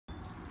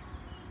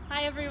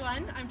Hi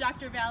everyone, I'm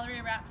Dr.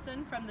 Valerie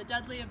Rapson from the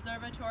Dudley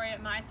Observatory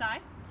at miSci.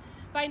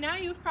 By now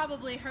you've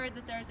probably heard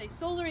that there's a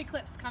solar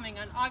eclipse coming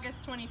on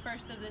August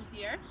 21st of this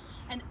year,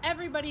 and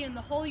everybody in the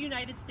whole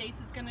United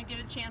States is going to get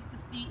a chance to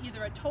see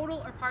either a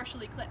total or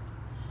partial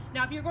eclipse.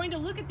 Now if you're going to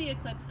look at the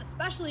eclipse,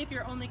 especially if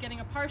you're only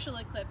getting a partial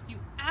eclipse, you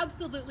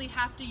absolutely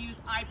have to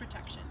use eye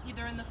protection,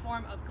 either in the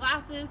form of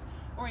glasses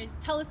or a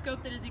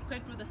telescope that is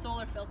equipped with a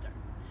solar filter.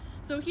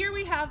 So here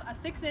we have a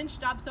 6-inch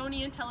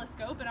Dobsonian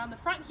telescope, and on the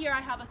front here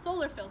I have a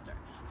solar filter.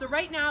 So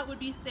right now it would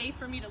be safe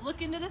for me to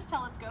look into this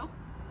telescope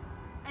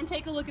and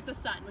take a look at the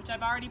sun, which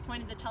I've already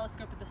pointed the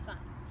telescope at the sun.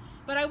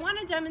 But I want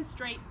to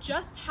demonstrate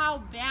just how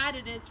bad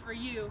it is for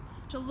you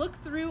to look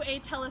through a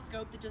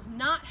telescope that does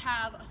not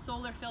have a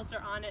solar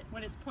filter on it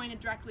when it's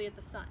pointed directly at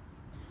the sun.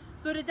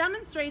 So to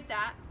demonstrate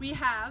that, we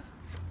have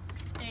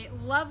a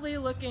lovely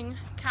looking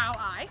cow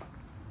eye.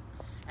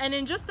 And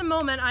in just a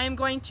moment, I am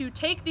going to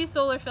take the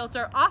solar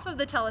filter off of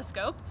the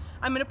telescope.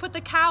 I'm going to put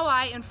the cow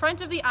eye in front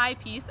of the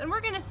eyepiece, and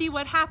we're going to see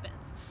what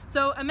happens.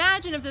 So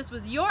imagine if this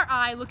was your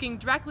eye looking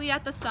directly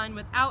at the sun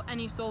without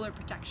any solar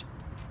protection.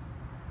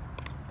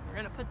 So we're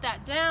going to put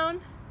that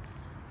down.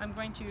 I'm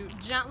going to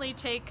gently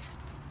take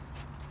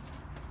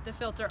the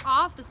filter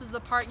off. This is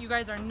the part you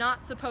guys are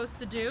not supposed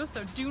to do,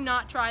 so do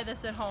not try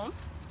this at home.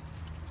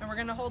 And we're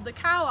going to hold the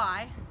cow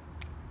eye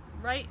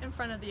right in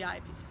front of the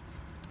eyepiece.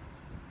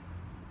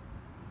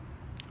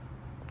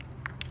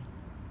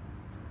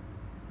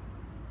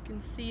 You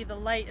can see the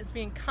light is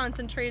being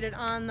concentrated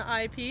on the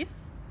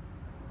eyepiece.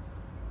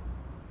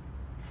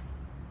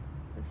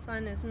 The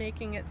sun is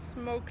making it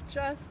smoke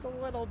just a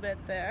little bit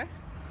there.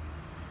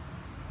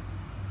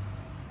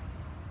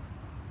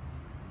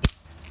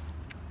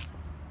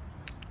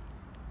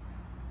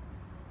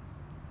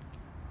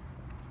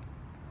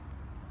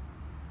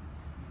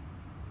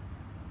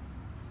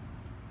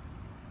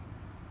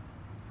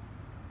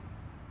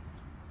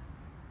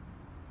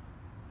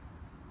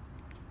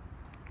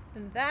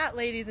 And that,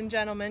 ladies and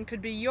gentlemen,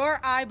 could be your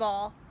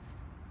eyeball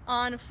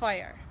on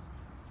fire.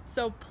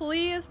 So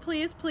please,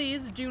 please,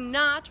 please do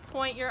not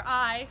point your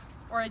eye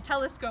or a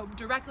telescope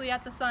directly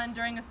at the sun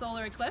during a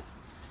solar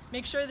eclipse.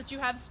 Make sure that you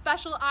have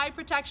special eye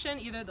protection,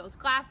 either those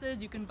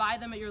glasses, you can buy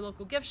them at your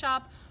local gift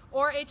shop,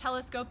 or a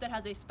telescope that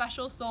has a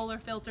special solar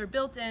filter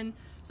built in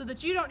so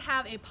that you don't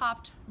have a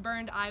popped,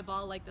 burned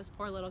eyeball like this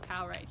poor little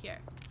cow right here.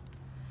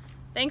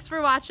 Thanks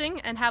for watching,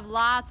 and have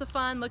lots of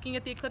fun looking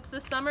at the eclipse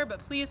this summer,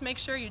 but please make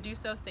sure you do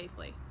so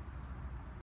safely.